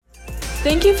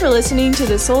Thank you for listening to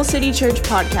the Soul City Church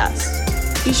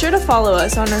podcast. Be sure to follow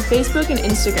us on our Facebook and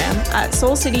Instagram at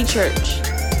Soul City Church.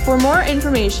 For more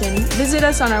information, visit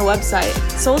us on our website,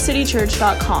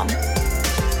 soulcitychurch.com.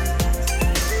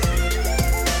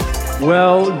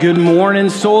 Well, good morning,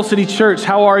 Soul City Church.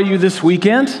 How are you this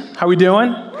weekend? How we doing?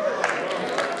 I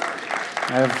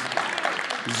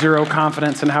have zero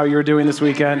confidence in how you're doing this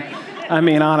weekend. I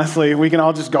mean, honestly, we can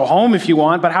all just go home if you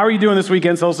want, but how are you doing this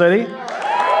weekend, Soul City?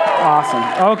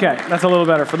 Awesome. Okay, that's a little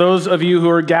better. For those of you who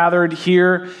are gathered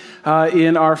here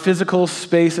in our physical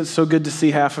space, it's so good to see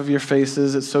half of your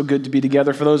faces. It's so good to be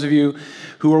together. For those of you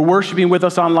who are worshiping with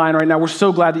us online right now, we're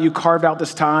so glad that you carved out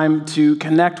this time to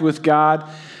connect with God.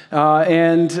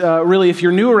 Really, if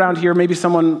you're new around here, maybe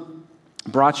someone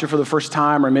brought you for the first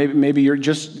time, or maybe you're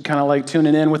just kind of like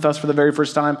tuning in with us for the very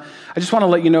first time. I just want to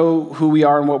let you know who we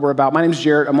are and what we're about. My name is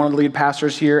Jarrett. I'm one of the lead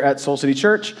pastors here at Soul City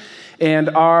Church.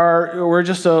 And we're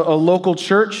just a local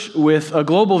church with a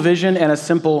global vision and a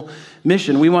simple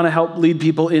mission. We want to help lead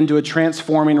people into a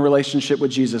transforming relationship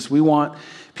with Jesus. We want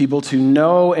people to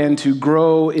know and to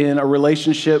grow in a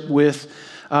relationship with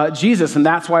Jesus, and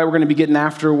that's why we're going to be getting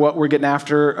after what we're getting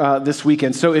after this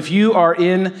weekend. So if you are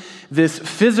in this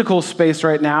physical space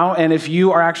right now, and if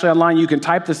you are actually online, you can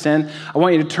type this in. I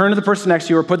want you to turn to the person next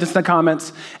to you or put this in the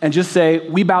comments and just say,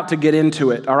 "We about to get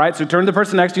into it," all right? So turn to the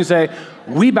person next to you and say,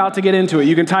 "We about to get into it."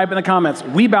 You can type in the comments,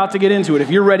 "We about to get into it." If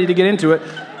you're ready to get into it,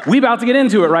 we about to get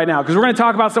into it right now, because we're going to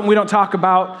talk about something we don't talk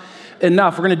about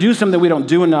enough. We're going to do something we don't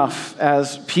do enough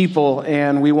as people,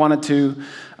 and we wanted to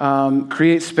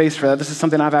create space for that. This is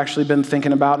something I've actually been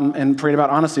thinking about and prayed about,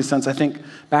 honestly, since I think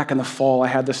back in the fall, I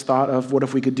had this thought of what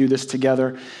if we could do this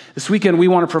together. This weekend, we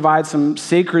want to provide some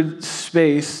sacred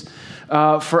space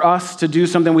for us to do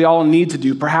something we all need to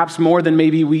do, perhaps more than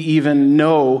maybe we even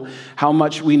know how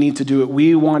much we need to do it.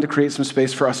 We want to create some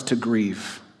space for us to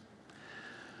grieve,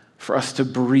 for us to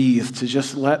breathe, to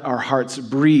just let our hearts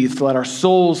breathe, to let our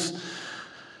souls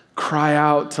cry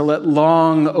out, to let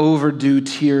long overdue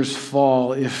tears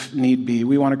fall if need be.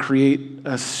 We want to create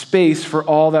a space for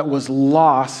all that was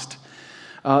lost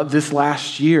this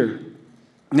last year.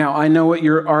 Now, I know what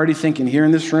you're already thinking here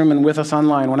in this room and with us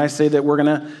online. When I say that we're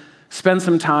going to spend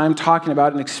some time talking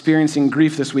about and experiencing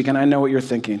grief this weekend, I know what you're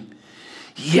thinking.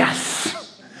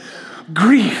 Yes,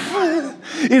 grief.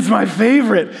 It's my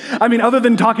favorite. I mean, other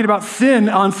than talking about sin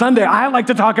on Sunday, I like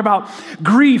to talk about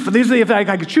grief. Usually if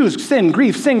I could choose sin,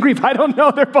 grief. I don't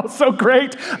know. They're both so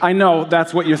great. I know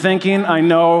that's what you're thinking. I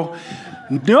know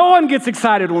no one gets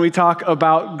excited when we talk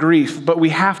about grief, but we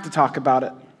have to talk about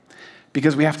it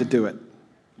because we have to do it.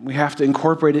 We have to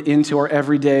incorporate it into our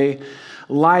everyday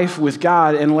life with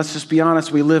God. And let's just be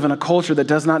honest, we live in a culture that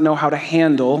does not know how to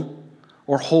handle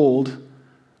or hold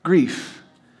grief.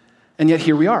 And yet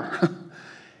here we are.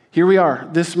 Here we are,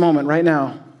 this moment right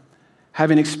now,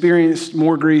 having experienced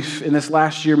more grief in this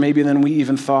last year maybe than we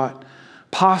even thought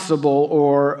possible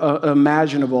or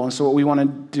imaginable. And so what we want to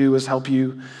do is help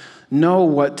you know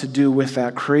what to do with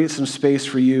that, create some space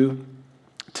for you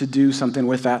to do something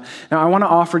with that. Now, I want to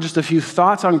offer just a few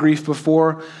thoughts on grief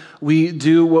before we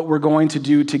do what we're going to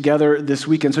do together this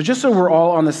weekend. So just so we're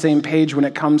all on the same page when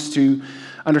it comes to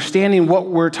understanding what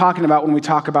we're talking about when we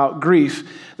talk about grief,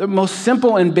 the most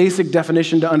simple and basic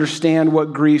definition to understand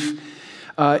what grief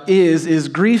is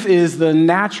grief is the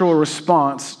natural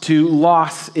response to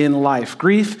loss in life.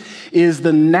 Grief is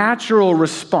the natural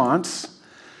response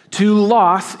to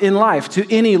loss in life,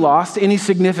 to any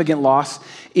significant loss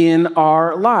in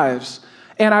our lives.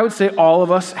 And I would say all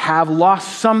of us have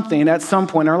lost something at some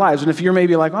point in our lives. And if you're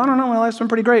maybe like, I don't know, my life's been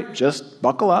pretty great, just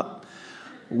buckle up.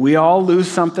 We all lose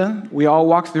something. We all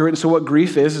walk through it. And so what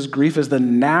grief is the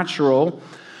natural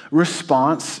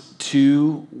response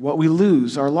to what we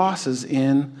lose, our losses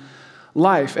in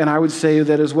life. And I would say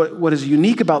that is what is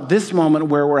unique about this moment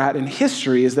where we're at in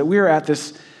history is that we are at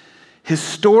this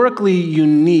historically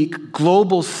unique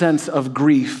global sense of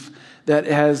grief that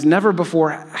has never before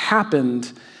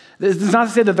happened. It's not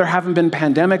to say that there haven't been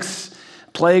pandemics,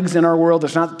 plagues in our world.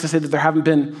 It's not to say that there haven't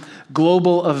been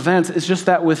global events. It's just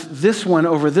that with this one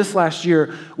over this last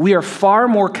year, we are far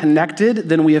more connected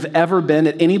than we have ever been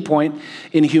at any point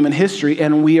in human history,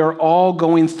 and we are all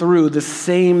going through the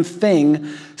same thing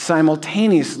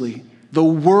simultaneously. The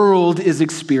world is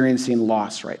experiencing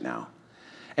loss right now,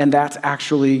 and that's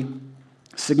actually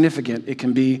significant. It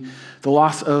can be the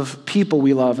loss of people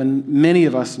we love, and many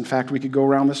of us, in fact, we could go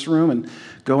around this room and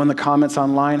go in the comments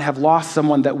online, have lost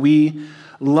someone that we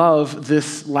love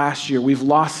this last year. We've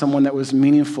lost someone that was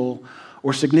meaningful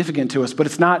or significant to us. But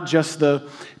it's not just the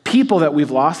people that we've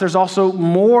lost. There's also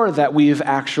more that we've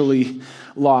actually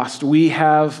lost. We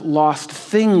have lost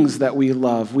things that we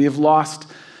love. We have lost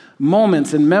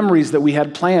moments and memories that we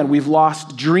had planned. We've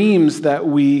lost dreams that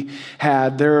we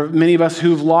had. There are many of us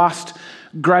who've lost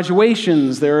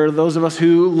graduations. There are those of us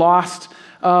who lost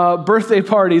birthday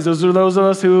parties. Those are those of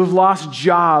us who have lost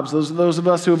jobs. Those are those of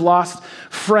us who have lost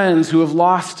friends, who have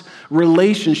lost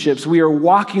relationships. We are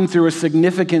walking through a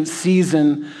significant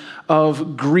season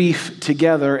of grief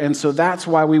together. And so that's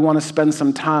why we want to spend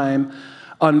some time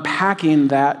unpacking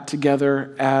that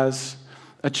together as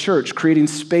a church, creating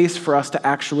space for us to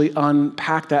actually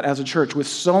unpack that as a church. With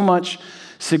so much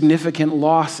significant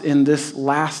loss in this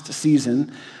last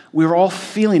season, we were all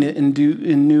feeling it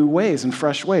in new ways and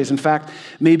fresh ways. In fact,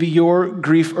 maybe your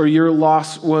grief or your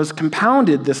loss was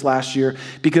compounded this last year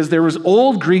because there was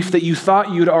old grief that you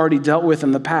thought you'd already dealt with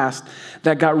in the past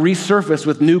that got resurfaced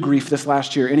with new grief this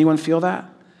last year. Anyone feel that?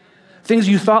 Things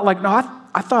you thought like, no,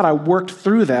 I thought I worked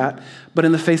through that, but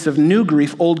in the face of new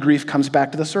grief, old grief comes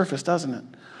back to the surface, doesn't it?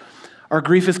 Our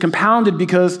grief is compounded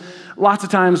because lots of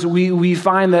times we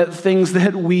find that things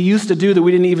that we used to do that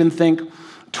we didn't even think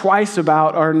twice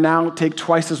about are now take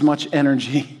twice as much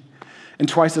energy and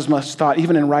twice as much thought.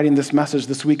 Even in writing this message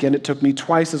this weekend, it took me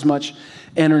twice as much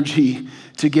energy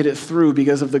to get it through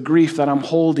because of the grief that I'm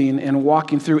holding and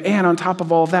walking through. And on top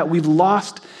of all of that, we've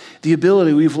lost the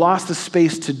ability, we've lost the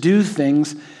space to do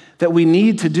things that we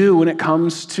need to do when it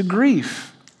comes to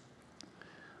grief.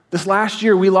 This last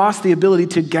year, we lost the ability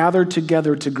to gather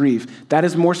together to grieve. That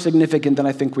is more significant than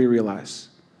I think we realize.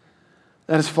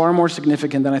 That is far more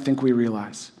significant than I think we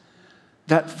realize.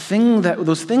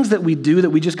 Those things that we do that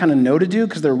we just kind of know to do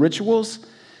because they're rituals,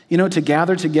 to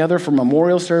gather together for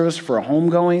memorial service, for a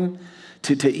homegoing,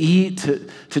 to eat,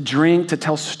 to drink, to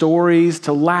tell stories,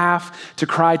 to laugh, to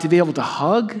cry, to be able to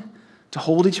hug, to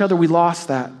hold each other. We lost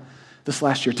that this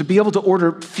last year. To be able to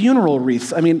order funeral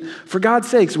wreaths. I mean, for God's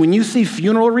sakes, when you see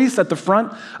funeral wreaths at the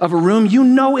front of a room, you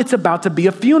know it's about to be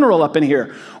a funeral up in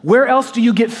here. Where else do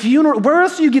you get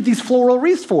these floral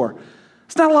wreaths for?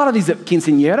 It's not a lot of these at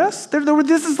quinceañeras.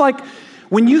 This is like,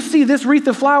 when you see this wreath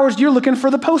of flowers, you're looking for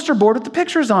the poster board with the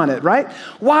pictures on it, right?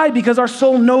 Why? Because our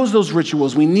soul knows those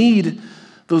rituals. We need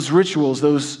those rituals.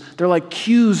 They're like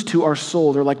cues to our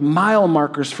soul. They're like mile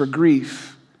markers for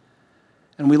grief.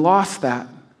 And we lost that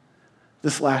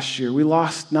this last year. We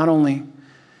lost not only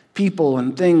people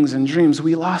and things and dreams,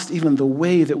 we lost even the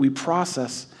way that we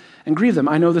process and grieve them.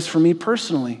 I know this for me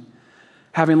personally.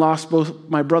 Having lost both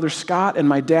my brother Scott and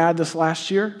my dad this last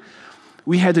year,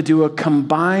 we had to do a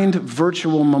combined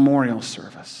virtual memorial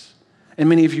service. And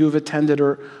many of you have attended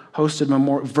or hosted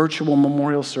virtual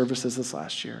memorial services this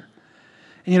last year.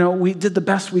 And, we did the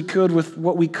best we could with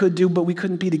what we could do, but we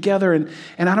couldn't be together. And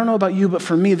I don't know about you, but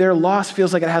for me, their loss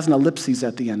feels like it has an ellipsis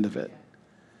at the end of it.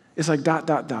 It's like ...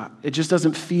 It just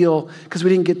doesn't feel, because we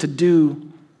didn't get to do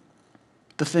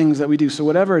the things that we do. So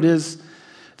whatever it is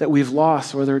that we've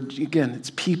lost, whether, again, it's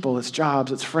people, it's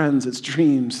jobs, it's friends, it's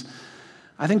dreams,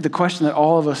 I think the question that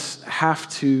all of us have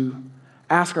to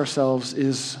ask ourselves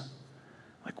is,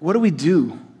 like, what do we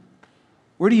do?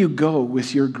 Where do you go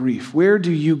with your grief? Where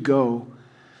do you go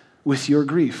with your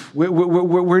grief?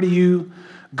 Where do you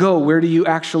go? Where do you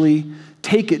actually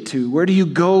take it to? Where do you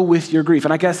go with your grief?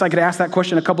 And I guess I could ask that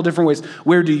question a couple different ways.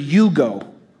 Where do you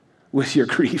go with your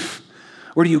grief?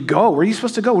 Where do you go? Where are you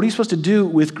supposed to go? What are you supposed to do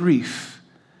with grief?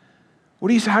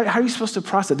 How are you supposed to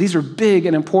process? These are big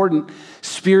and important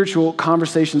spiritual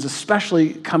conversations,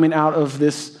 especially coming out of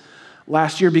this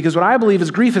last year, because what I believe is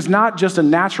grief is not just a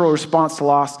natural response to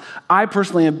loss. I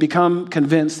personally have become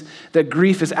convinced that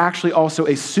grief is actually also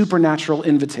a supernatural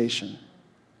invitation,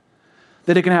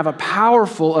 that it can have a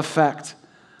powerful effect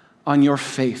on your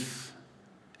faith.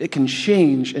 It can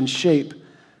change and shape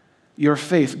your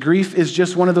faith. Grief is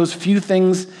just one of those few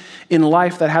things in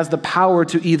life that has the power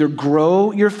to either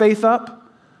grow your faith up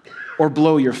or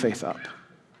blow your faith up.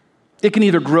 It can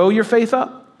either grow your faith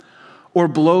up or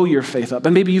blow your faith up.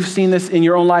 And maybe you've seen this in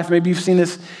your own life. Maybe you've seen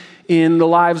this in the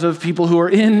lives of people who are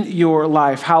in your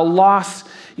life. How the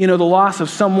loss of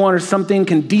someone or something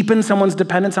can deepen someone's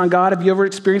dependence on God. Have you ever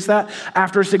experienced that?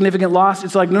 After a significant loss,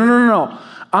 it's like, no.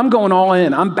 I'm going all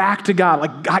in. I'm back to God.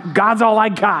 Like, God's all I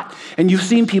got. And you've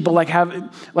seen people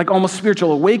have almost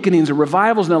spiritual awakenings or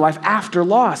revivals in their life after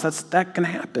loss. That can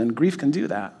happen. Grief can do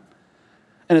that.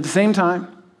 And at the same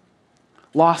time,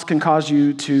 loss can cause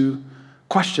you to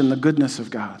question the goodness of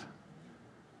God,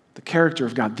 the character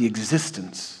of God, the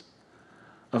existence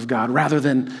of God. Rather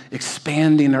than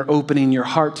expanding or opening your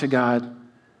heart to God,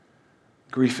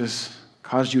 grief has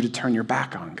caused you to turn your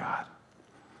back on God.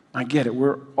 I get it.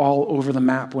 We're all over the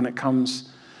map when it comes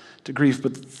to grief,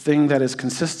 but the thing that is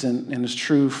consistent and is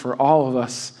true for all of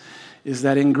us is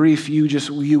that in grief,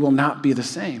 you will not be the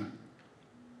same.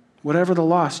 Whatever the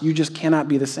loss, you just cannot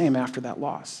be the same after that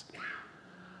loss.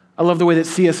 I love the way that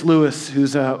C.S. Lewis,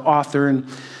 who's an author and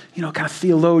kind of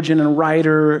theologian and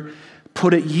writer,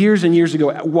 put it years and years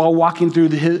ago while walking through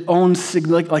his own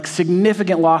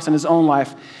significant loss in his own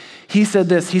life. He said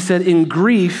this, he said, in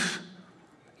grief,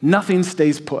 nothing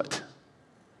stays put.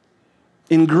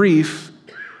 In grief,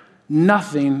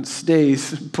 nothing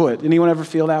stays put. Anyone ever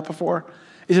feel that before?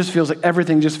 It just feels like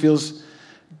everything just feels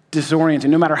disorienting.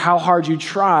 No matter how hard you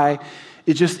try,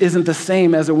 it just isn't the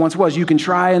same as it once was. You can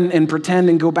try and pretend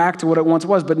and go back to what it once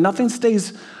was, but nothing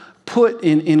stays put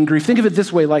in grief. Think of it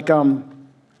this way, like you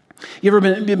ever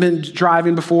been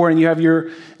driving before and you have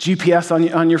your GPS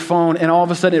on your phone and all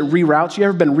of a sudden it reroutes? You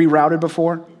ever been rerouted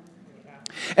before?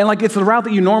 And like it's the route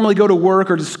that you normally go to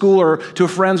work or to school or to a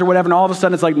friend's or whatever, and all of a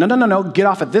sudden it's like, no, get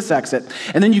off at this exit.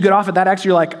 And then you get off at that exit,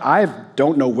 you're like, I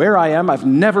don't know where I am. I've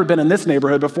never been in this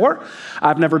neighborhood before.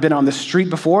 I've never been on this street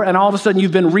before. And all of a sudden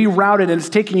you've been rerouted and it's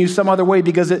taking you some other way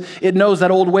because it knows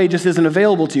that old way just isn't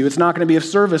available to you. It's not going to be of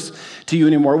service to you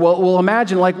anymore. Well,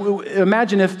 imagine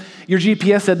if your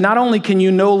GPS said, not only can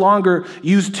you no longer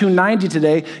use 290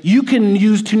 today, you can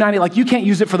use 290, like you can't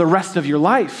use it for the rest of your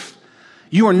life.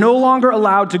 You are no longer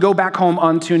allowed to go back home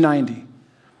on 290.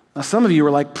 Now, some of you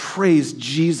are like, praise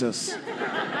Jesus.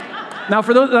 Now,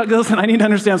 for those, listen, I need to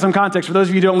understand some context. For those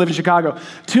of you who don't live in Chicago,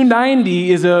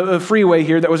 290 is a freeway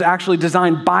here that was actually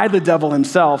designed by the devil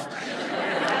himself.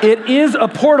 It is a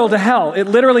portal to hell. It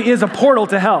literally is a portal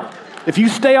to hell. If you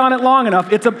stay on it long enough,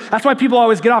 that's why people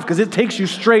always get off, because it takes you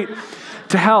straight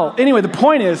to hell. Anyway, the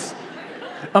point is,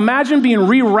 imagine being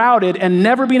rerouted and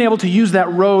never being able to use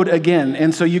that road again.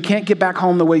 And so you can't get back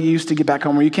home the way you used to get back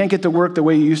home, or you can't get to work the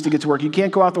way you used to get to work. You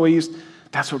can't go out the way you used to.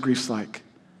 That's what grief's like.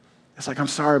 It's like, I'm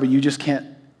sorry, but you just can't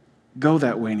go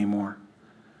that way anymore.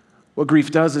 What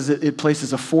grief does is it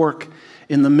places a fork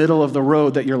in the middle of the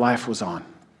road that your life was on.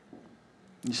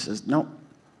 He says, no,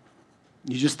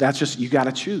 you got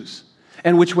to choose.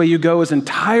 And which way you go is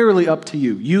entirely up to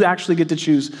you. You actually get to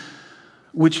choose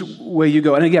which way you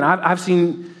go. And again, I've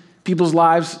seen people's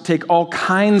lives take all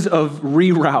kinds of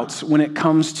reroutes when it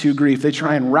comes to grief. They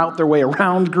try and route their way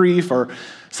around grief, or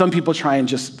some people try and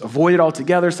just avoid it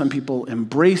altogether. Some people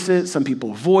embrace it. Some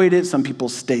people avoid it. Some people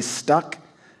stay stuck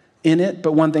in it.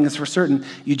 But one thing is for certain,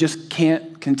 you just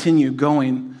can't continue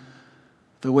going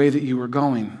the way that you were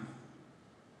going.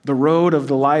 The road of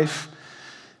the life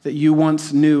that you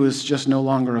once knew is just no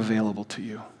longer available to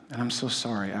you. And I'm so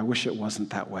sorry. I wish it wasn't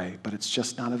that way, but it's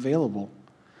just not available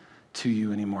to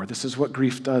you anymore. This is what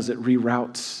grief does. It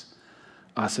reroutes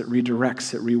us. It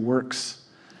redirects. It reworks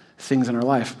things in our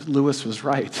life. Lewis was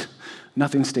right.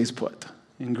 Nothing stays put.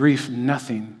 In grief,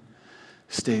 nothing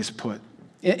stays put.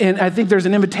 And I think there's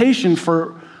an invitation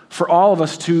for all of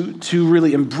us to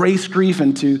really embrace grief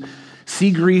and to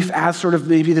see grief as sort of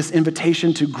maybe this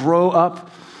invitation to grow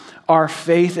up our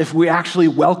faith. If we actually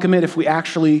welcome it, if we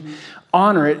actually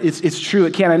honor it, it's true.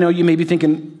 It can. I know you may be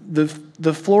thinking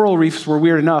the floral wreaths were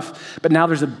weird enough, but now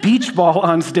there's a beach ball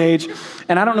on stage.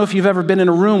 And I don't know if you've ever been in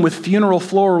a room with funeral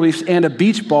floral wreaths and a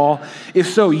beach ball. If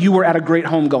so, you were at a great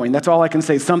homegoing. That's all I can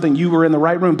say. Something, you were in the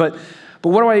right room. But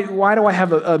why do I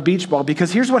have a beach ball?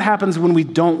 Because here's what happens when we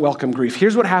don't welcome grief.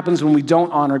 Here's what happens when we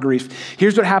don't honor grief.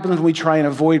 Here's what happens when we try and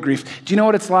avoid grief. Do you know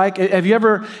what it's like? Have you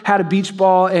ever had a beach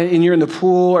ball and you're in the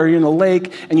pool or you're in the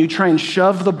lake and you try and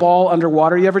shove the ball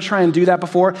underwater? You ever try and do that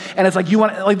before? And it's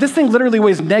like this thing literally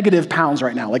weighs negative pounds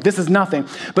right now. Like this is nothing.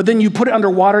 But then you put it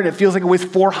underwater and it feels like it weighs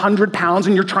 400 pounds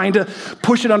and you're trying to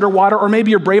push it underwater, or maybe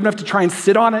you're brave enough to try and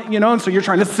sit on it, and so you're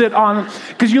trying to sit on it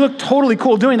because you look totally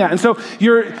cool doing that. And so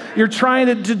you're trying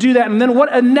to do that, and then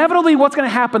what's going to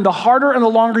happen, the harder and the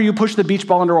longer you push the beach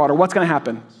ball underwater, what's going to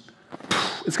happen?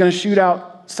 It's going to shoot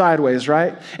out sideways,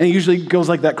 right? And it usually goes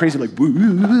like that crazy, like,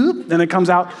 and it comes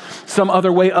out some other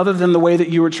way other than the way that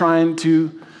you were trying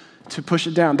to push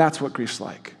it down. That's what grief's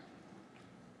like.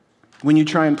 When you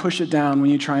try and push it down,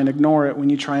 when you try and ignore it, when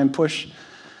you try and push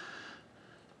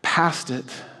past it,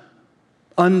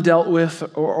 undealt with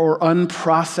or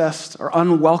unprocessed or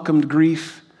unwelcomed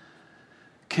grief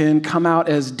can come out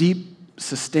as deep,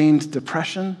 sustained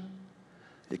depression.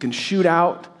 It can shoot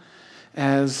out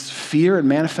as fear and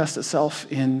manifest itself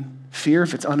in fear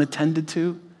if it's unattended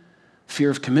to, fear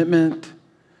of commitment,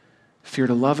 fear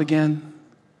to love again,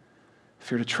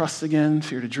 fear to trust again,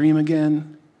 fear to dream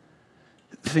again.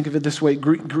 Think of it this way,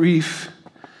 grief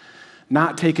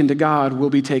not taken to God will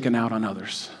be taken out on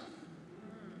others.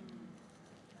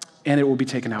 And it will be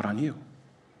taken out on you.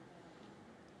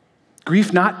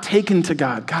 Grief not taken to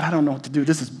God. God, I don't know what to do.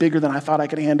 This is bigger than I thought I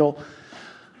could handle.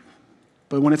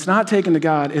 But when it's not taken to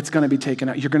God, it's going to be taken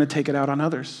out. You're going to take it out on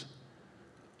others.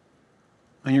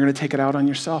 And you're going to take it out on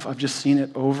yourself. I've just seen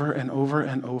it over and over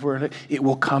and over. And it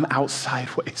will come out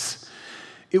sideways.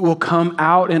 It will come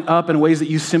out and up in ways that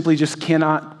you simply just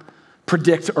cannot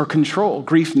predict or control.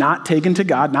 Grief not taken to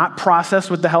God, not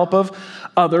processed with the help of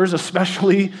others,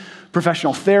 especially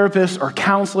professional therapists or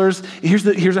counselors. Here's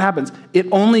what happens. It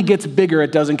only gets bigger.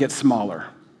 It doesn't get smaller.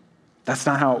 That's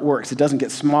not how it works. It doesn't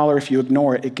get smaller if you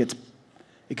ignore it. It gets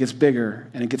bigger,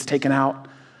 and it gets taken out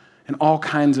in all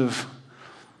kinds of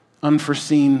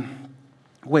unforeseen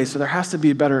ways. So there has to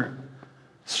be a better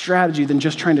strategy than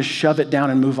just trying to shove it down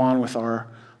and move on with our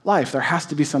life. There has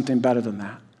to be something better than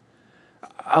that.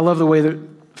 I love the way that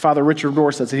Father Richard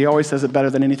Rohr says it. He always says it better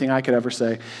than anything I could ever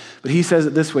say. But he says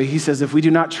it this way. He says, if we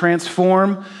do not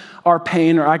transform our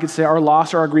pain, or I could say our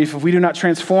loss or our grief, if we do not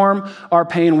transform our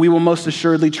pain, we will most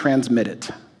assuredly transmit it.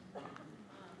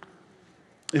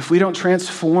 If we don't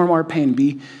transform our pain,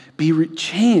 be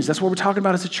changed. That's what we're talking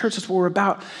about as a church. That's what we're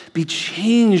about. Be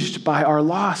changed by our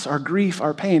loss, our grief,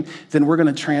 our pain. Then we're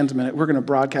going to transmit it. We're going to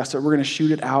broadcast it. We're going to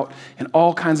shoot it out in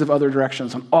all kinds of other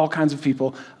directions on all kinds of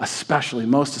people,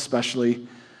 most especially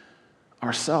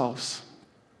ourselves.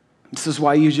 This is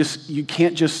why you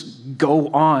can't just go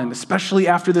on, especially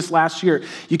after this last year.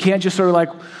 You can't just sort of like,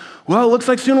 well, it looks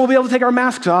like soon we'll be able to take our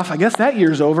masks off. I guess that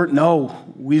year's over.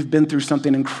 No, we've been through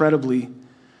something incredibly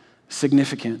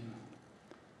significant.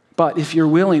 But if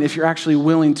you're actually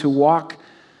willing to walk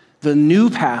the new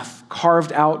path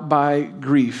carved out by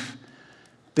grief,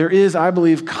 there is, I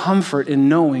believe, comfort in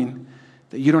knowing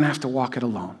that you don't have to walk it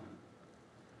alone.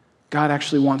 God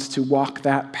actually wants to walk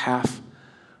that path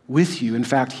with you. In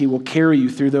fact, he will carry you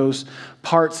through those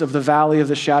parts of the valley of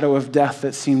the shadow of death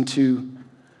that seem too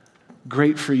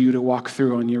great for you to walk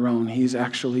through on your own. He's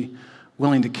actually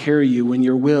willing to carry you when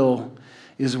your will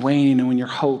is waning and when your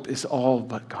hope is all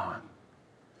but gone.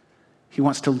 He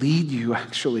wants to lead you,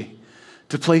 actually,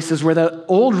 to places where the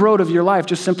old road of your life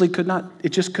just simply could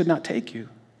not take you.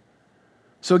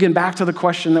 So again, back to the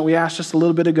question that we asked just a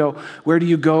little bit ago, where do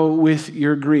you go with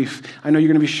your grief? I know you're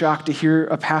going to be shocked to hear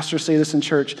a pastor say this in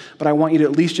church, but I want you to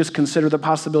at least just consider the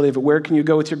possibility of it. Where can you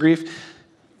go with your grief?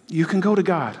 You can go to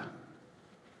God.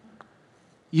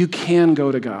 You can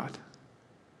go to God.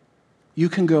 You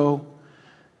can go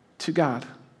to God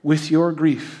with your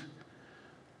grief.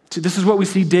 This is what we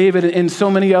see David and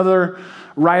so many other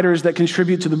writers that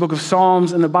contribute to the book of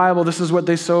Psalms in the Bible. This is what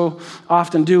they so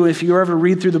often do. If you ever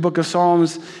read through the book of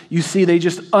Psalms, you see they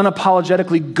just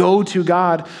unapologetically go to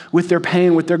God with their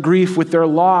pain, with their grief, with their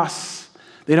loss.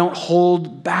 They don't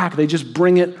hold back. They just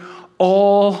bring it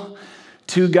all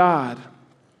to God.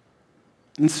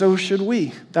 And so should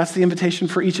we. That's the invitation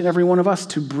for each and every one of us,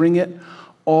 to bring it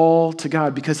all to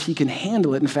God, because he can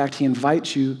handle it. In fact, he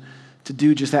invites you to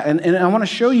do just that. And I want to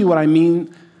show you what I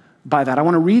mean by that. I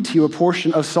want to read to you a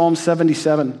portion of Psalm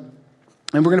 77.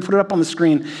 And we're going to put it up on the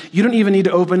screen. You don't even need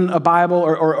to open a Bible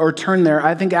or turn there.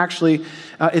 I think actually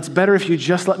it's better if you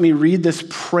just let me read this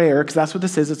prayer, because that's what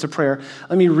this is. It's a prayer.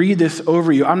 Let me read this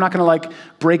over you. I'm not going to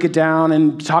break it down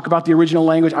and talk about the original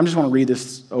language. I just want to read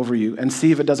this over you and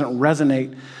see if it doesn't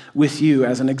resonate with you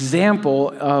as an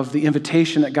example of the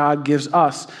invitation that God gives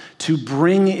us to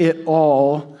bring it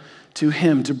all to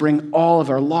him, to bring all of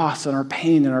our loss and our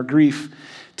pain and our grief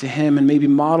to him, and maybe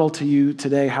model to you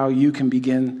today how you can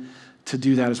begin to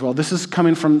do that as well. This is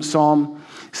coming from Psalm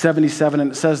 77,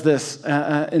 and it says this,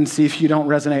 and see if you don't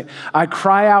resonate. I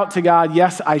cry out to God,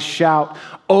 yes, I shout.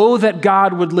 Oh, that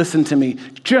God would listen to me.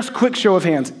 Just quick show of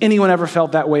hands. Anyone ever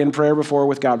felt that way in prayer before,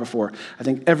 with God before? I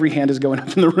think every hand is going up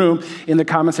in the room, in the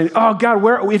comments saying, oh God,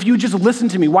 if you just listen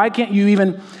to me, why can't you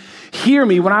even hear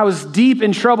me? When I was deep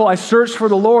in trouble, I searched for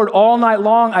the Lord all night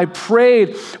long. I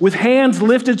prayed with hands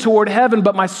lifted toward heaven,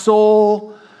 but my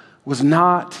soul was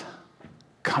not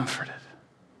comforted.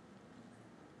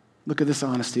 Look at this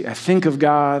honesty. I think of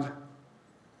God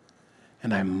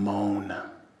and I moan.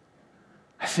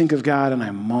 I think of God and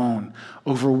I moan,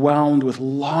 overwhelmed with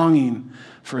longing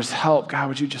for his help. God,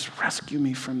 would you just rescue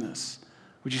me from this?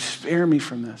 Would you spare me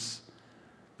from this?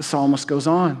 The psalmist goes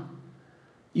on.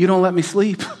 You don't let me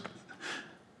sleep.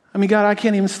 I mean, God, I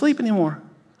can't even sleep anymore.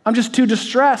 I'm just too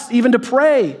distressed even to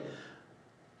pray.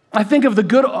 I think of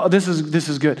this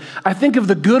is good. I think of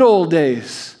the good old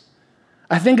days.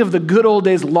 I think of the good old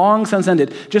days long since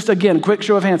ended. Just again, quick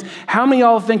show of hands. How many of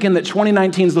y'all thinking that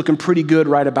 2019 is looking pretty good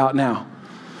right about now?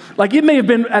 Like, it may have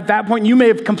been at that point, you may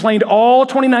have complained all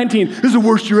 2019. This is the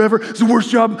worst year ever. This is the worst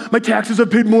job. My taxes,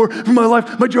 I've paid more for my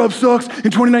life. My job sucks.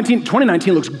 In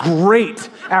 2019 looks great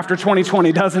after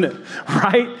 2020, doesn't it?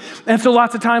 Right? And so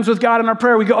lots of times with God in our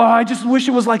prayer, we go, oh, I just wish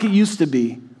it was like it used to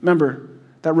be. Remember,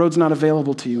 That road's not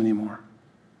available to you anymore.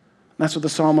 And that's what the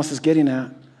psalmist is getting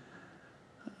at.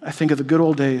 I think of the good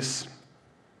old days,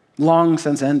 long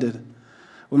since ended,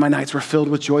 when my nights were filled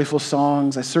with joyful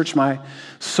songs. I search my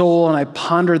soul and I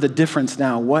ponder the difference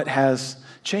now. What has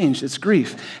changed? It's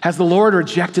grief. Has the Lord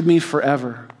rejected me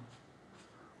forever?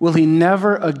 Will he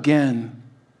never again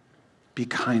be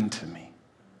kind to me?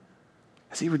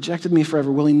 Has he rejected me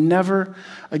forever? Will he never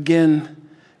again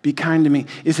be kind to me?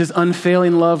 Is his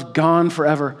unfailing love gone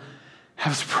forever?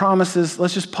 Have his promises,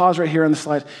 let's just pause right here on the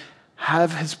slide.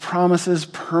 Have his promises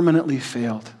permanently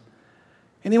failed?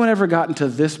 Anyone ever gotten to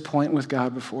this point with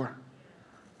God before?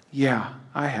 Yeah,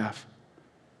 I have.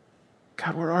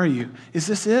 God, where are you? Is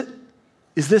this it?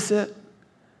 Is this it?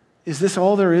 Is this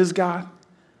all there is, God?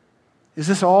 Is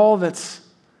this all that's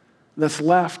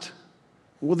left?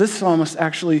 Well, this psalmist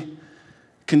actually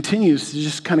continues to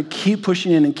just kind of keep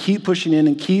pushing in and keep pushing in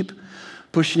and keep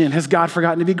pushing in. Has God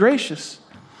forgotten to be gracious?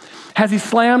 Has he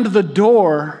slammed the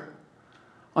door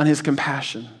on his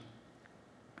compassion?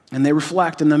 And they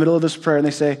reflect in the middle of this prayer and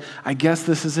they say, I guess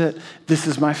this is it. This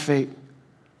is my fate.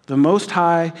 The Most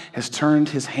High has turned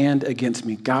his hand against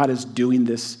me. God is doing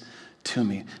this to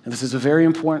me. And this is a very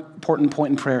important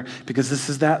point in prayer because this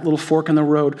is that little fork in the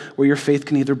road where your faith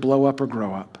can either blow up or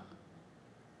grow up.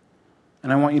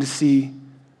 And I want you to see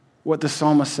what the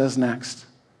psalmist says next.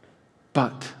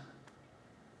 But.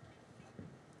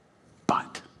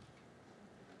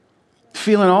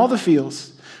 Feeling all the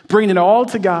feels, bringing it all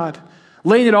to God,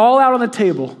 laying it all out on the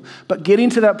table, but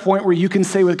getting to that point where you can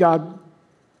say with God,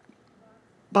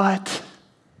 but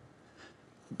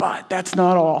that's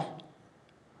not all.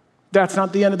 That's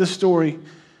not the end of the story.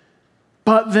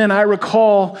 But then I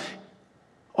recall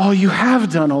all you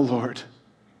have done, O Lord.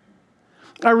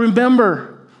 I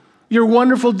remember your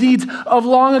wonderful deeds of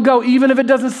long ago, even if it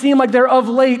doesn't seem like they're of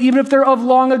late, even if they're of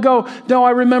long ago. No,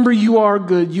 I remember you are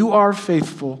good. You are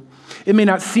faithful. It may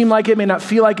not seem like it, may not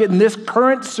feel like it in this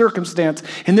current circumstance,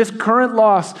 in this current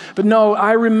loss, but no,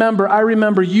 I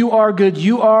remember you are good,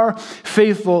 you are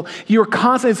faithful. You are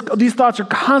constantly, these thoughts are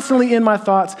constantly in my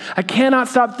thoughts. I cannot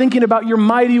stop thinking about your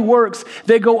mighty works.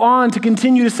 They go on to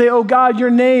continue to say, oh God,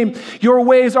 your name, your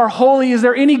ways are holy. Is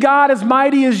there any God as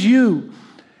mighty as you?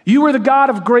 You are the God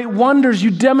of great wonders.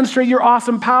 You demonstrate your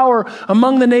awesome power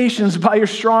among the nations by your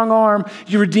strong arm.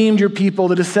 You redeemed your people,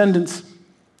 the descendants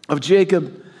of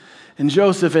Jacob and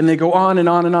Joseph, and they go on and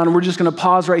on and on. And we're just going to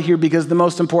pause right here because the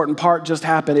most important part just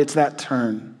happened. It's that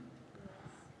turn.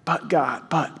 But God,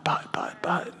 but.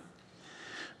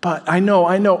 I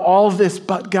know all of this,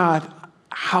 but God,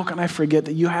 how can I forget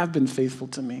that you have been faithful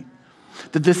to me?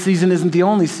 That this season isn't the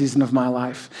only season of my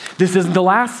life. This isn't the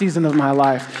last season of my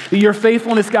life. That your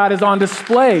faithfulness, God, is on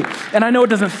display. And I know it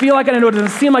doesn't feel like it. I know it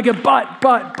doesn't seem like it, but,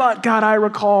 God, I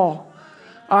recall.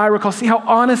 See how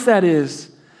honest that is.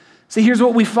 See, here's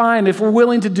what we find if we're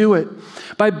willing to do it.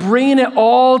 By bringing it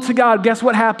all to God, guess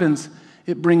what happens?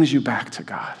 It brings you back to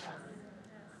God.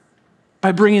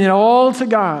 By bringing it all to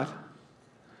God,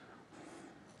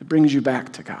 it brings you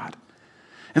back to God.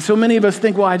 And so many of us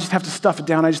think, well, I just have to stuff it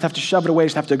down. I just have to shove it away. I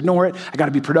just have to ignore it. I got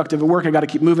to be productive at work. I got to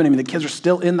keep moving. I mean, the kids are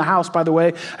still in the house, by the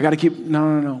way. I got to keep,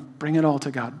 no. Bring it all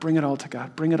to God. Bring it all to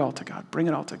God. Bring it all to God. Bring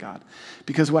it all to God.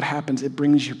 Because what happens, it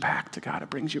brings you back to God. It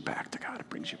brings you back to God. It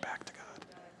brings you back to God.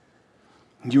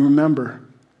 And you remember,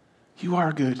 you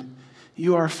are good.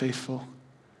 You are faithful.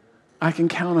 I can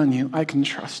count on you. I can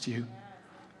trust you.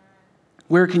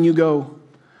 Where can you go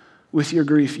with your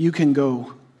grief? You can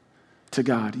go to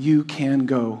God. You can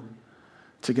go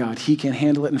to God. He can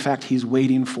handle it. In fact, he's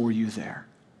waiting for you there.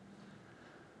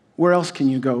 Where else can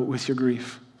you go with your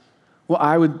grief? Well,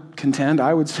 I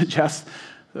would suggest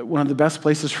that one of the best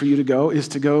places for you to go is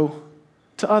to go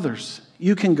to others.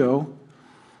 You can go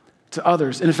to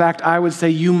others. In fact, I would say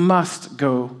you must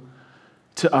go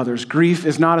to others. Grief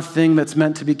is not a thing that's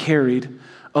meant to be carried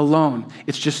alone.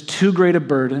 It's just too great a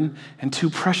burden and too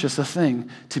precious a thing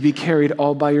to be carried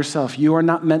all by yourself. You are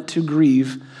not meant to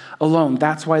grieve alone.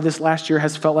 That's why this last year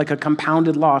has felt like a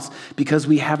compounded loss, because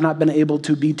we have not been able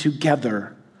to be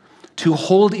together, to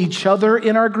hold each other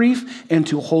in our grief and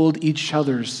to hold each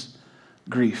other's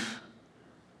grief.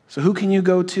 So who can you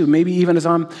go to? Maybe even as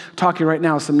I'm talking right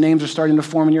now, some names are starting to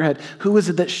form in your head. Who is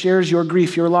it that shares your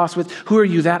grief, your loss with? Who are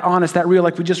you that honest, that real,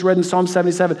 like we just read in Psalm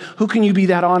 77? Who can you be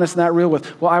that honest and that real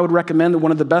with? Well, I would recommend that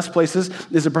one of the best places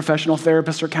is a professional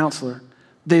therapist or counselor.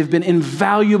 They've been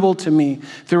invaluable to me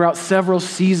throughout several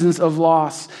seasons of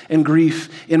loss and grief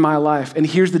in my life. And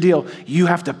here's the deal. You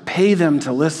have to pay them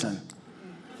to listen.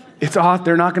 It's off.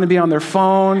 They're not going to be on their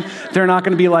phone. They're not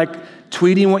going to be like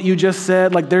tweeting what you just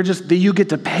said. Like you get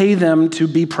to pay them to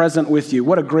be present with you.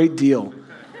 What a great deal.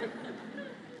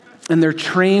 And they're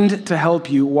trained to help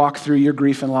you walk through your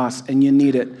grief and loss, and you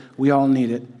need it. We all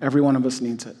need it. Every one of us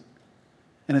needs it.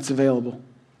 And it's available.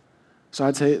 So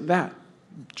I'd say that.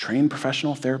 Trained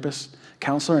professional therapist,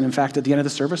 counselor, and in fact, at the end of the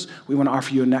service, we want to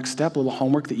offer you a next step, a little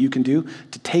homework that you can do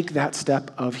to take that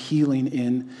step of healing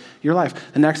in your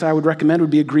life. The next I would recommend would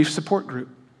be a grief support group.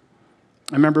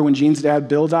 I remember when Jean's dad,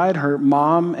 Bill, died, her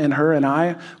mom and her and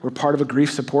I were part of a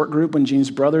grief support group when Jean's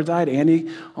brother died,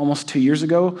 Andy, almost 2 years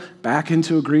ago, back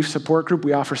into a grief support group.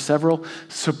 We offer several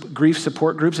grief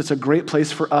support groups. It's a great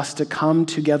place for us to come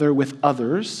together with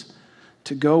others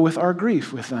to go with our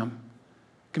grief with them.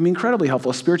 It can be incredibly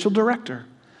helpful. A spiritual director,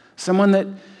 someone that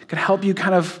can help you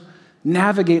kind of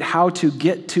navigate how to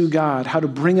get to God, how to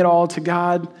bring it all to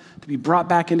God, to be brought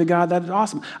back into God. That is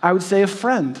awesome. I would say a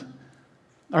friend.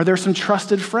 Are there some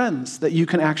trusted friends that you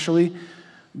can actually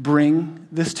bring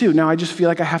this to? Now, I just feel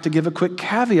like I have to give a quick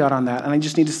caveat on that, and I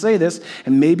just need to say this,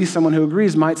 and maybe someone who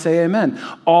agrees might say amen.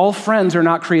 All friends are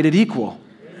not created equal.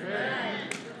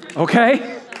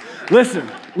 Okay?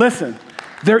 Listen.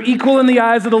 They're equal in the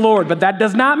eyes of the Lord, but that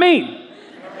does not mean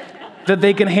that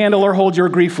they can handle or hold your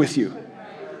grief with you.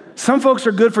 Some folks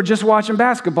are good for just watching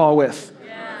basketball with.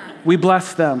 We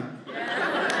bless them.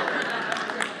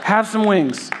 Have some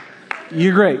wings.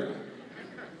 You're great.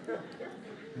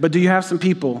 But do you have some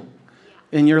people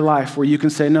in your life where you can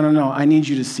say, no, I need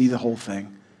you to see the whole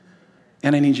thing.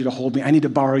 And I need you to hold me. I need to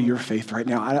borrow your faith right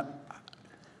now.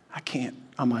 I can't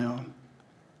on my own.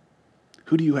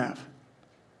 Who do you have?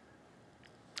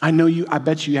 I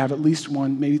bet you have at least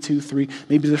one, maybe two, three.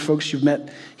 Maybe there's folks you've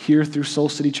met here through Soul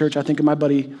City Church. I think of my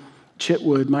buddy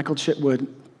Michael Chitwood.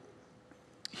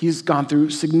 He's gone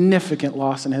through significant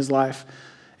loss in his life.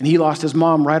 And he lost his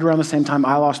mom right around the same time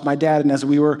I lost my dad. And as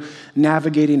we were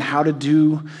navigating how to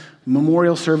do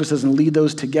memorial services and lead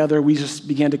those together, we just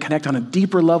began to connect on a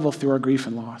deeper level through our grief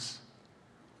and loss.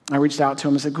 I reached out to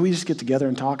him and said, can we just get together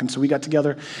and talk? And so we got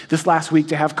together this last week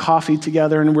to have coffee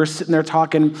together, and we're sitting there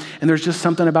talking, and there's just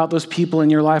something about those people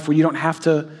in your life where you don't have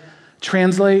to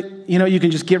translate, you can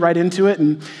just get right into it.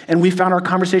 And we found our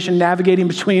conversation navigating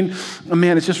between,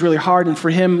 it's just really hard. And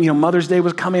for him, Mother's Day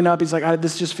was coming up. He's like,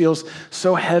 this just feels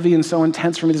so heavy and so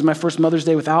intense for me. This is my first Mother's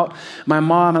Day without my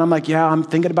mom. And I'm like, yeah, I'm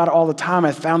thinking about it all the time.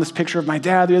 I found this picture of my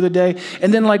dad the other day.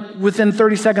 And then within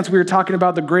 30 seconds, we were talking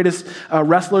about the greatest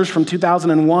wrestlers from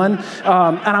 2001. And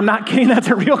I'm not kidding, that's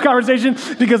a real conversation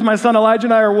because my son Elijah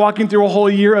and I are walking through a whole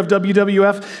year of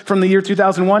WWF from the year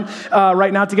 2001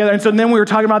 right now together. And so then we were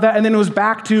talking about that, and then it was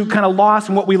back to kind of loss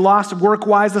and what we lost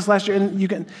work-wise this last year.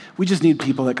 And we just need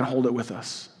people that can hold it with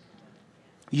us.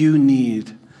 You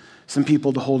need some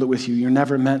people to hold it with you. You're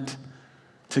never meant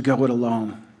to go it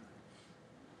alone.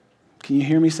 Can you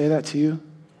hear me say that to you?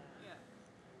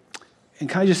 And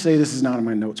can I just say, this is not on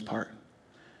my notes part.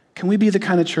 Can we be the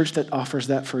kind of church that offers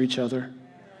that for each other?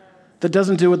 That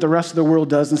doesn't do what the rest of the world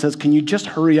does and says, can you just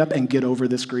hurry up and get over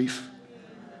this grief?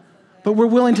 But we're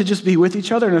willing to just be with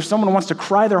each other. And if someone wants to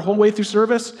cry their whole way through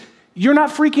service, you're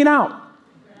not freaking out.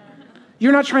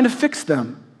 You're not trying to fix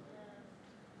them.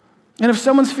 And if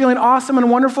someone's feeling awesome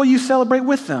and wonderful, you celebrate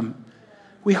with them.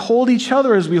 We hold each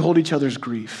other as we hold each other's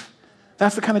grief.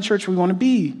 That's the kind of church we want to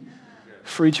be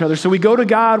for each other. So we go to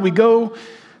God, we go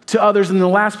to others, and the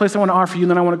last place I want to offer you, and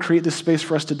then I want to create this space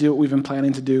for us to do what we've been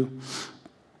planning to do.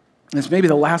 And it's maybe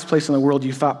the last place in the world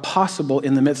you thought possible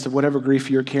in the midst of whatever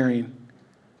grief you're carrying.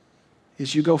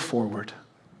 Is you go forward.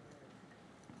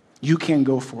 You can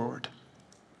go forward.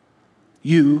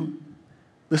 You,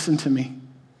 listen to me,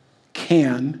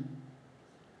 can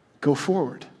go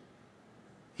forward.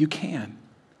 You can.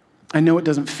 I know it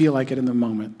doesn't feel like it in the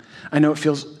moment. I know it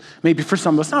feels, maybe for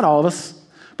some of us, not all of us,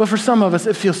 but for some of us,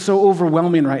 it feels so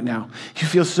overwhelming right now. You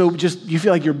feel you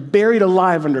feel like you're buried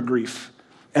alive under grief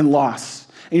and loss,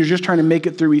 and you're just trying to make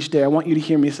it through each day. I want you to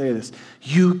hear me say this.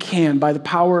 You can, by the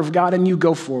power of God, and you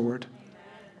go forward.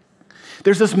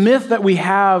 There's this myth that we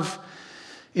have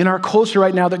in our culture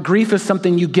right now that grief is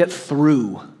something you get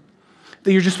through,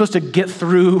 that you're just supposed to get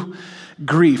through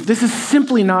grief. This is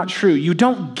simply not true. You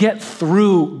don't get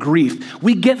through grief.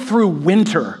 We get through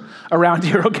winter around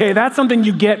here, okay? That's something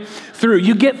you get through.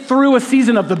 You get through a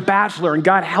season of The Bachelor, and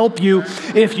God help you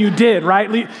if you did,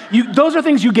 right? Those are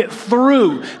things you get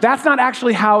through. That's not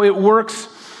actually how it works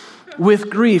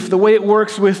with grief. The way it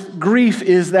works with grief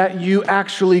is that you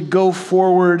actually go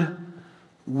forward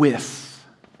with.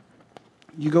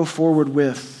 You go forward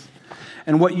with.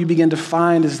 And what you begin to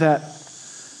find is that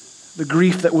the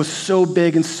grief that was so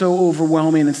big and so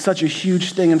overwhelming and such a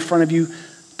huge thing in front of you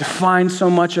defines so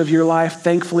much of your life.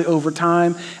 Thankfully, over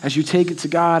time, as you take it to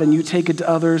God and you take it to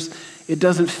others, it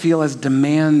doesn't feel as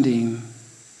demanding.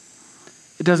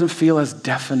 It doesn't feel as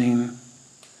deafening.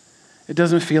 it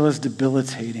doesn't feel as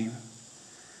debilitating.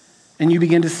 And you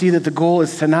begin to see that the goal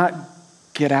is to not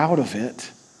get out of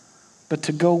it, but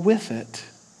to go with it,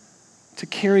 to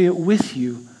carry it with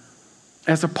you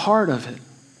as a part of it.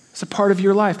 It's a part of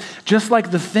your life. Just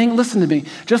like the thing, listen to me,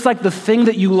 just like the thing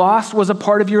that you lost was a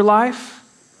part of your life,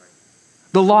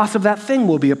 the loss of that thing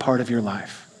will be a part of your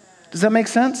life. Does that make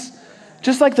sense?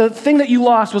 Just like the thing that you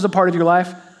lost was a part of your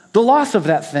life, the loss of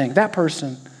that thing, that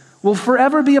person, will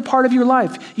forever be a part of your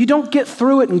life. You don't get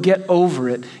through it and get over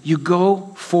it. You go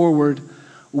forward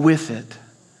with it.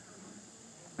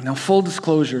 Now, full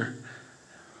disclosure,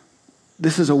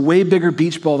 this is a way bigger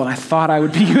beach ball than I thought I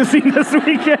would be using this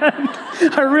weekend.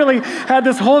 I really had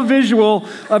this whole visual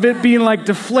of it being like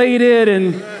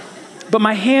deflated, but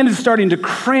my hand is starting to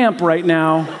cramp right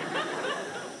now.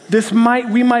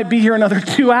 We might be here another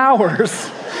 2 hours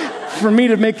for me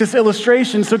to make this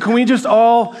illustration. So can we just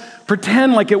all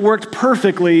pretend like it worked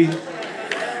perfectly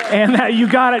and that you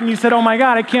got it and you said, oh my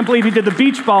God, I can't believe he did the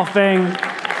beach ball thing.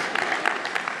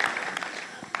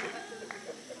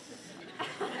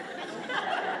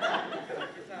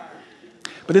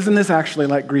 But isn't this actually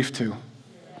like grief too?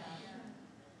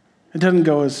 It doesn't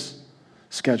go as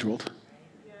scheduled.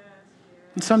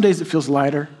 And some days it feels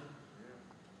lighter.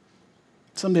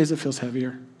 Some days it feels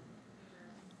heavier.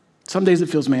 Some days it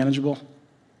feels manageable.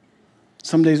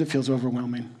 Some days it feels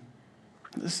overwhelming.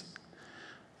 This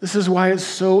is why it's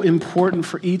so important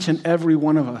for each and every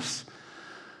one of us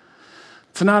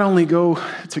to not only go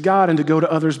to God and to go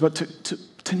to others, but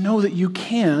to know that you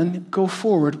can go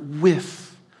forward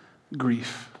with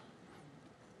grief,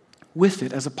 with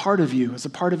it as a part of you, as a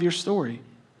part of your story.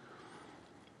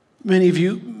 Many of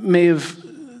you may have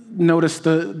noticed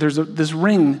there's this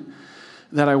ring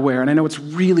that I wear, and I know it's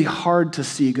really hard to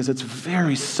see because it's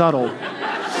very subtle.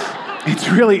 It's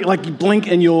really like you blink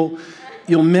and you'll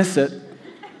miss it.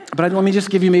 But let me just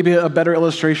give you maybe a better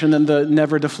illustration than the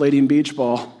never deflating beach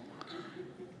ball.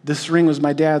 This ring was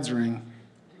my dad's ring.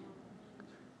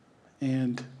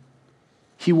 And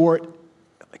he wore it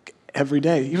like every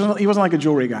day. He wasn't like a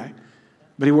jewelry guy,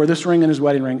 but he wore this ring and his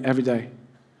wedding ring every day.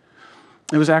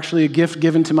 It was actually a gift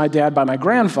given to my dad by my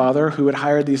grandfather, who had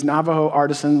hired these Navajo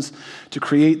artisans to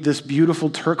create this beautiful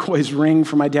turquoise ring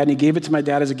for my dad. And he gave it to my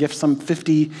dad as a gift some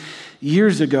 50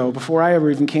 years ago, before I ever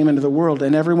even came into the world.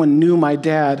 And everyone knew my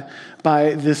dad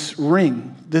by this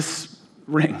ring.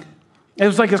 It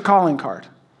was like his calling card.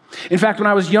 In fact, when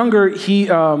I was younger,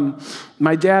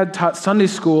 my dad taught Sunday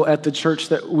school at the church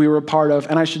that we were a part of,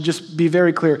 and I should just be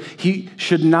very clear, he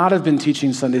should not have been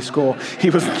teaching Sunday school. He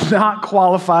was not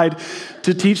qualified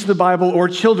to teach the Bible or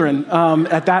children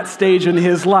at that stage in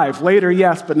his life. Later,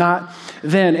 yes, but not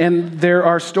then. And there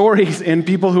are stories and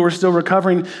people who are still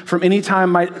recovering from any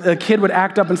time a kid would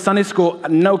act up in Sunday school.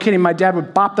 No kidding, my dad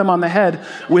would bop them on the head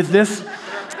with this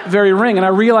very ring. And I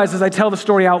realize as I tell the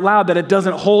story out loud that it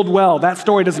doesn't hold well. That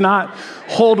story does not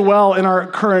hold well in our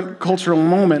current cultural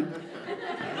moment.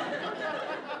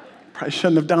 Probably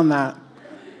shouldn't have done that.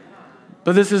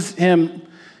 But this is him.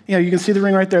 You know, you can see the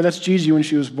ring right there. That's Gigi when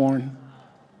she was born.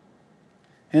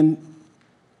 And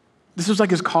this was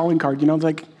like his calling card, you know,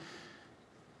 like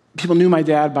people knew my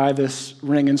dad by this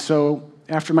ring. And so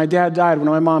after my dad died, when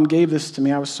my mom gave this to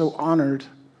me, I was so honored.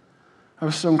 I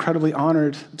was so incredibly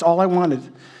honored. It's all I wanted.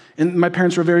 And my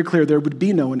parents were very clear there would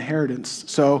be no inheritance.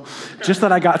 So just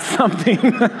that I got something,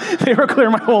 they were clear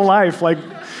my whole life. Like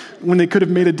when they could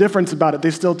have made a difference about it,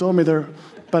 they still told me but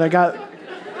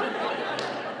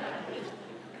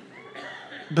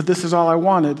this is all I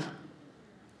wanted.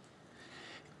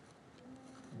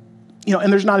 You know,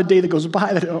 and there's not a day that goes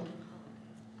by that I don't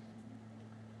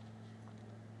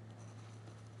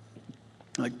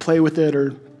like play with it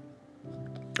or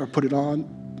put it on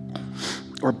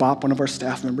or bop one of our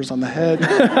staff members on the head.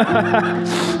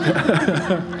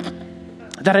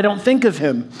 That I don't think of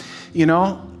him, you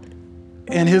know?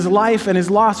 And his life and his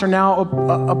loss are now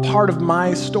a part of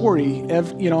my story.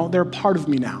 You know, they're a part of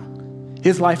me now.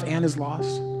 His life and his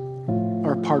loss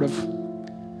are a part of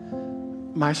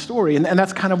my story. And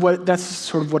that's that's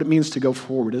sort of what it means to go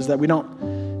forward, is that we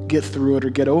don't get through it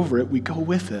or get over it. We go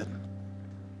with it.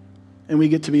 And we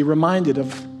get to be reminded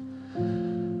of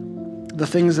the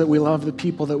things that we love, the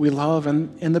people that we love,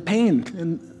 and the pain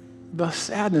and the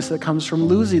sadness that comes from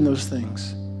losing those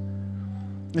things.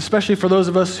 Especially for those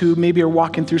of us who maybe are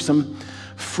walking through some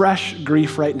fresh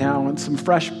grief right now and some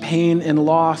fresh pain and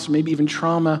loss, maybe even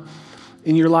trauma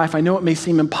in your life. I know it may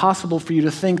seem impossible for you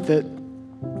to think that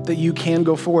you can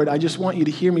go forward. I just want you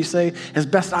to hear me say, as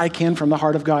best I can from the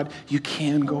heart of God, you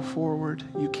can go forward.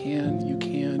 You can, you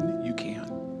can, you can.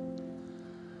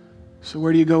 So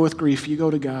where do you go with grief? You go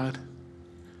to God.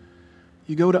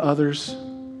 You go to others.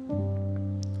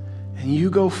 and you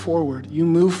go forward. You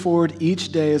move forward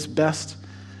each day as best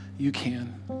you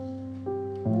can.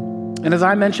 And as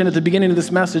I mentioned at the beginning of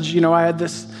this message, I had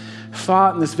this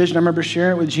thought and this vision. I remember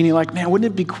sharing it with Jeannie, like, man,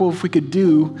 wouldn't it be cool if we could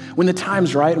do, when the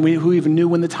time's right, and who even knew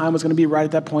when the time was going to be right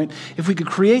at that point, if we could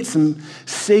create some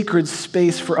sacred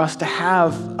space for us to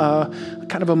have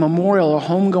kind of a memorial, a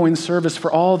homegoing service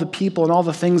for all the people and all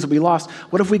the things that we lost.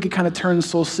 What if we could kind of turn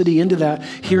Soul City into that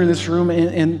here in this room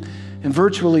and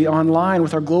virtually online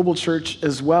with our global church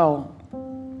as well?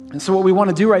 And so what we want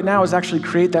to do right now is actually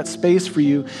create that space for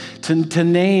you to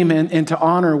name and to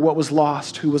honor what was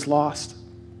lost, who was lost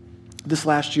this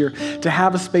last year, to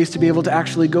have a space to be able to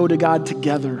actually go to God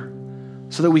together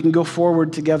so that we can go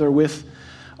forward together with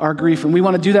our grief. And we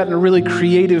want to do that in a really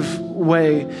creative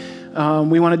way.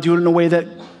 We want to do it in a way that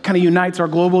kind of unites our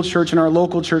global church and our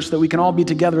local church so that we can all be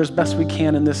together as best we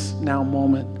can in this now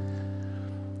moment.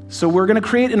 So we're going to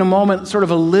create in a moment sort of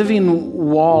a living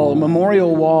wall, a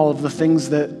memorial wall of the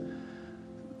things that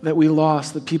we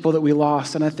lost, the people that we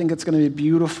lost. And I think it's going to be a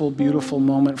beautiful, beautiful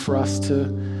moment for us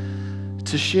to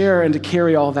share and to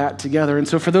carry all that together. And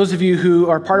so for those of you who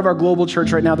are part of our global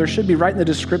church right now, there should be right in the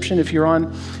description, if you're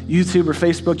on YouTube or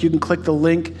Facebook, you can click the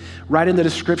link right in the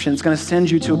description. It's going to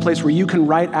send you to a place where you can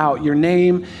write out your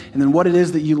name and then what it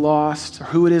is that you lost or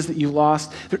who it is that you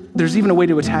lost. There's even a way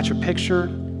to attach a picture.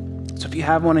 So if you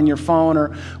have one in your phone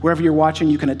or wherever you're watching,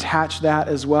 you can attach that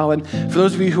as well. And for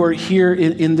those of you who are here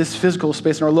in this physical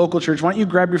space in our local church, why don't you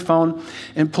grab your phone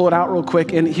and pull it out real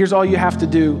quick. And here's all you have to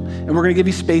do. And we're going to give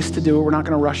you space to do it. We're not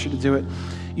going to rush you to do it.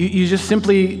 You just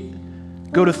simply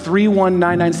go to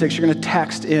 31996. You're going to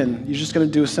text in. You're just going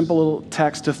to do a simple little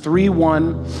text to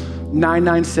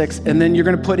 31996. And then you're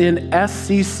going to put in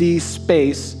SCC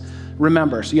space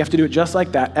remember. So you have to do it just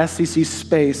like that, SCC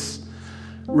space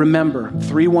remember,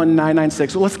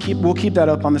 31996. So we'll keep that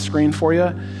up on the screen for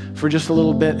you for just a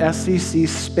little bit. SCC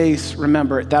space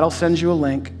remember. That'll send you a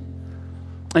link.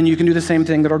 And you can do the same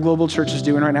thing that our global church is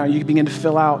doing right now. You can begin to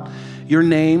fill out your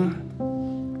name.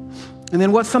 And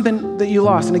then what's something that you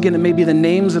lost? And again, it may be the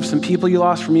names of some people you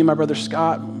lost. For me, my brother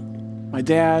Scott, my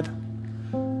dad,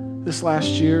 this last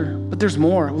year. But there's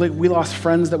more. We lost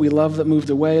friends that we love that moved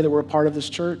away, that were a part of this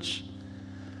church.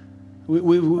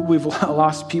 We've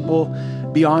lost people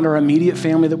beyond our immediate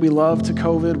family that we love to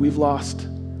COVID. We've lost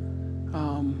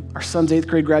our son's 8th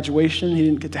grade graduation. He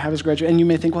didn't get to have his graduation. And you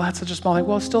may think, well, that's such a small thing.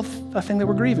 Well, it's still a thing that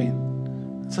we're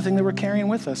grieving. It's a thing that we're carrying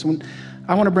with us. And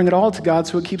I want to bring it all to God,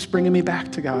 so it keeps bringing me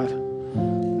back to God.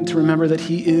 And to remember that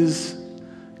He is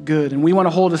good. And we want to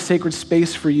hold a sacred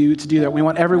space for you to do that. We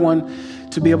want everyone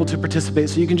to be able to participate.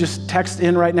 So you can just text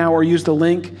in right now or use the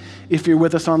link if you're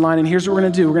with us online. And here's what we're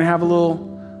going to do. We're going to have a little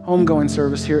homegoing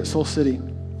service here at Soul City.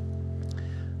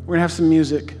 We're going to have some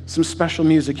music, some special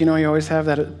music. You know, you always have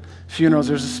that at funerals.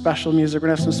 There's a special music. We're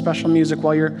going to have some special music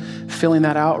while you're filling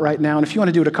that out right now. And if you want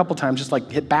to do it a couple times, just like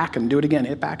hit back and do it again,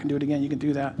 hit back and do it again. You can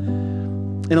do that.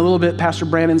 In a little bit, Pastor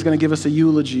Brandon's going to give us a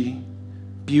eulogy,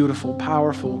 beautiful,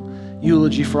 powerful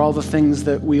eulogy for all the things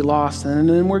that we lost. And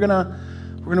then we're going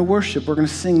to worship. We're going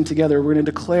to sing together. We're going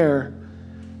to declare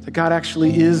that God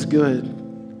actually is good,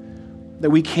 that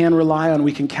we can rely on,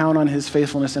 we can count on His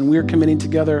faithfulness, and we're committing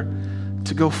together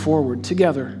to go forward,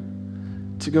 together,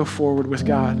 to go forward with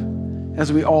God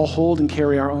as we all hold and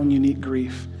carry our own unique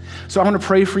grief. So I want to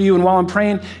pray for you, and while I'm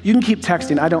praying, you can keep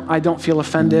texting. I don't feel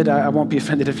offended. I won't be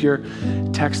offended if you're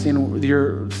texting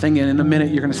your thing in. In a minute,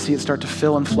 you're going to see it start to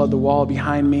fill and flood the wall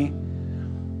behind me.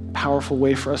 Powerful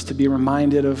way for us to be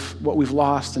reminded of what we've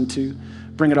lost and to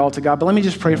bring it all to God. But let me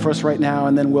just pray for us right now,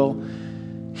 and then we'll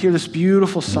hear this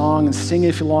beautiful song and sing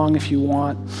it along if you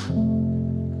want.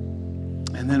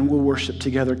 And then we'll worship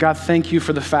together. God, thank you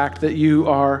for the fact that you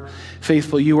are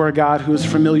faithful. You are a God who is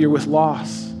familiar with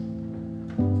loss.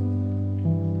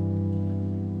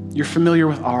 You're familiar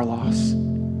with our loss.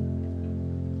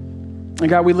 And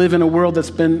God, we live in a world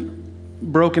that's been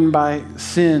broken by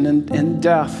sin and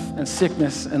death and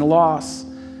sickness and loss.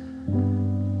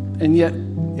 And yet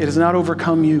it has not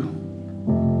overcome you.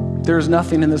 There is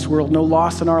nothing in this world, no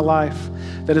loss in our life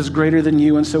that is greater than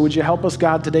you. And so would you help us,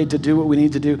 God, today to do what we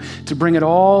need to do, to bring it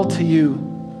all to you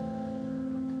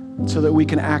so that we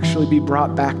can actually be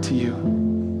brought back to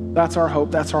you. That's our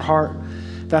hope. That's our heart.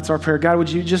 That's our prayer. God, would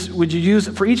you use,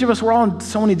 for each of us, we're all in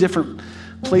so many different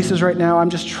places right now. I'm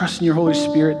just trusting your Holy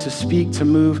Spirit to speak, to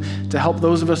move, to help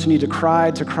those of us who need to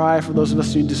cry, for those of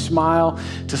us who need to smile,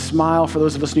 for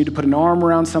those of us who need to put an arm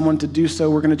around someone to do so.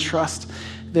 We're going to trust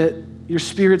that your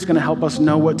Spirit's going to help us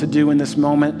know what to do in this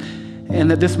moment,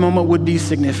 and that this moment would be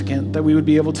significant, that we would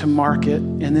be able to mark it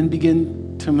and then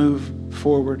begin to move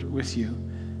forward with you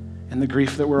and the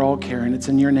grief that we're all carrying. It's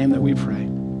in your name that we pray.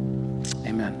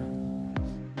 Amen.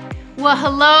 Well,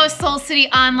 hello, Soul City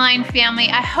Online family.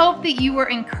 I hope that you were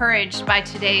encouraged by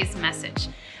today's message.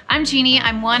 I'm Jeannie.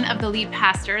 I'm one of the lead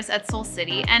pastors at Soul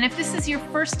City. And if this is your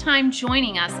first time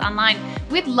joining us online,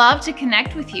 we'd love to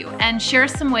connect with you and share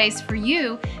some ways for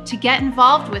you to get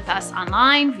involved with us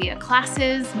online via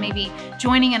classes, maybe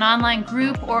joining an online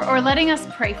group, or letting us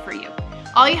pray for you.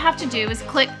 All you have to do is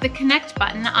click the connect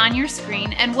button on your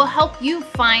screen and we'll help you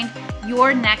find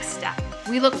your next step.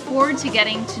 We look forward to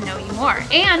getting to know you more.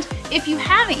 And if you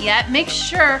haven't yet, make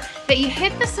sure that you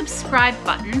hit the subscribe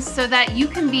button so that you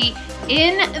can be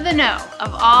in the know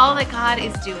of all that God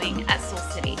is doing at Soul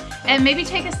City. And maybe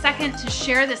take a second to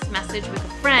share this message with a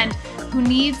friend who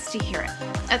needs to hear it.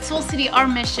 At Soul City, our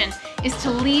mission is to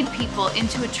lead people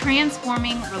into a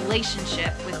transforming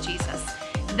relationship with Jesus.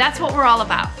 That's what we're all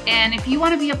about. And if you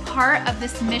want to be a part of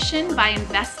this mission by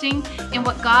investing in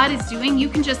what God is doing, you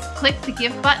can just click the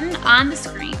give button on the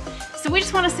screen. So we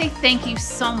just want to say thank you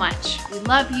so much. We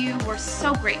love you. We're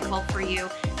so grateful for you,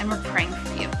 and we're praying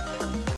for you.